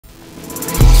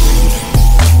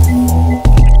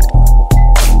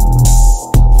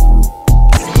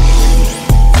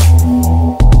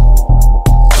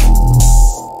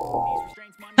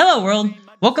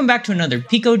Welcome back to another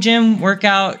picoGym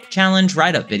workout challenge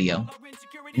write-up video.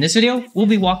 In this video, we'll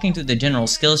be walking through the general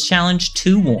skills challenge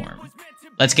to warm.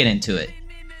 Let's get into it.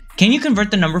 Can you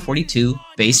convert the number 42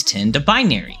 base 10 to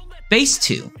binary? Base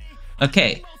 2.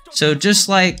 Okay, so just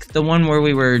like the one where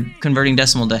we were converting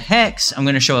decimal to hex, I'm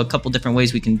going to show a couple different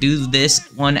ways we can do this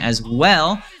one as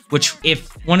well, which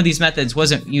if one of these methods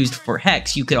wasn't used for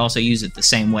hex, you could also use it the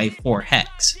same way for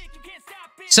hex.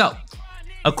 So,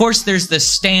 of course, there's the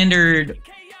standard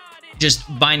just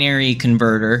binary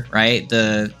converter, right?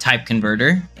 The type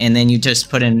converter, and then you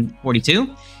just put in 42,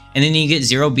 and then you get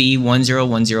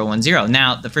 0B101010.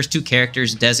 Now, the first two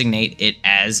characters designate it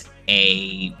as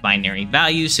a binary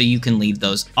value, so you can leave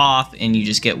those off, and you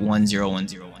just get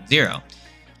 101010.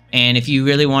 And if you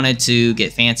really wanted to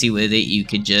get fancy with it, you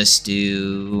could just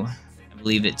do, I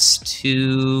believe it's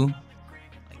 2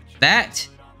 like that.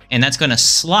 And that's going to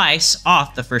slice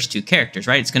off the first two characters,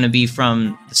 right? It's going to be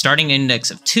from the starting index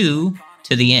of 2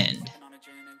 to the end.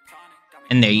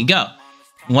 And there you go.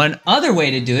 One other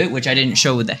way to do it, which I didn't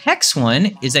show with the hex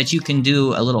one, is that you can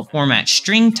do a little format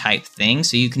string type thing.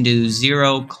 So you can do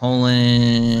 0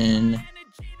 colon,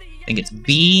 I think it's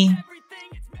B,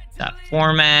 dot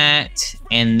format,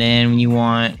 and then you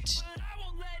want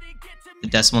the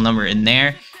decimal number in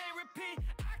there.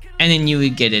 And then you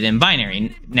would get it in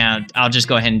binary. Now, I'll just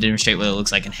go ahead and demonstrate what it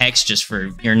looks like in hex just for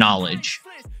your knowledge.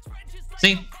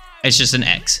 See? It's just an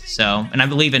X. So, and I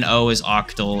believe an O is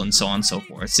octal and so on and so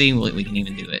forth. See? We can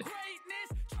even do it.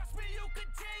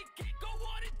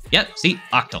 Yep, see?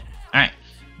 Octal. All right.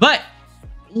 But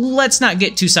let's not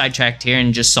get too sidetracked here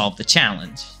and just solve the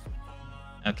challenge.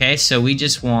 Okay, so we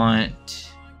just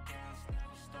want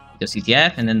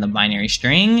picoCTF and then the binary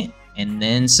string and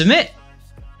then submit.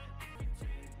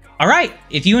 Alright,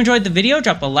 if you enjoyed the video,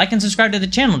 drop a like and subscribe to the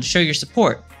channel to show your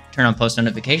support. Turn on post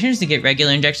notifications to get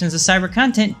regular injections of cyber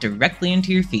content directly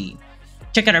into your feed.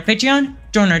 Check out our Patreon,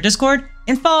 join our Discord,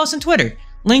 and follow us on Twitter.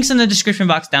 Links in the description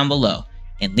box down below.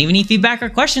 And leave any feedback or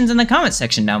questions in the comments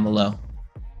section down below.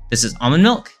 This is Almond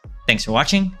Milk. Thanks for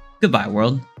watching. Goodbye,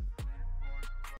 world.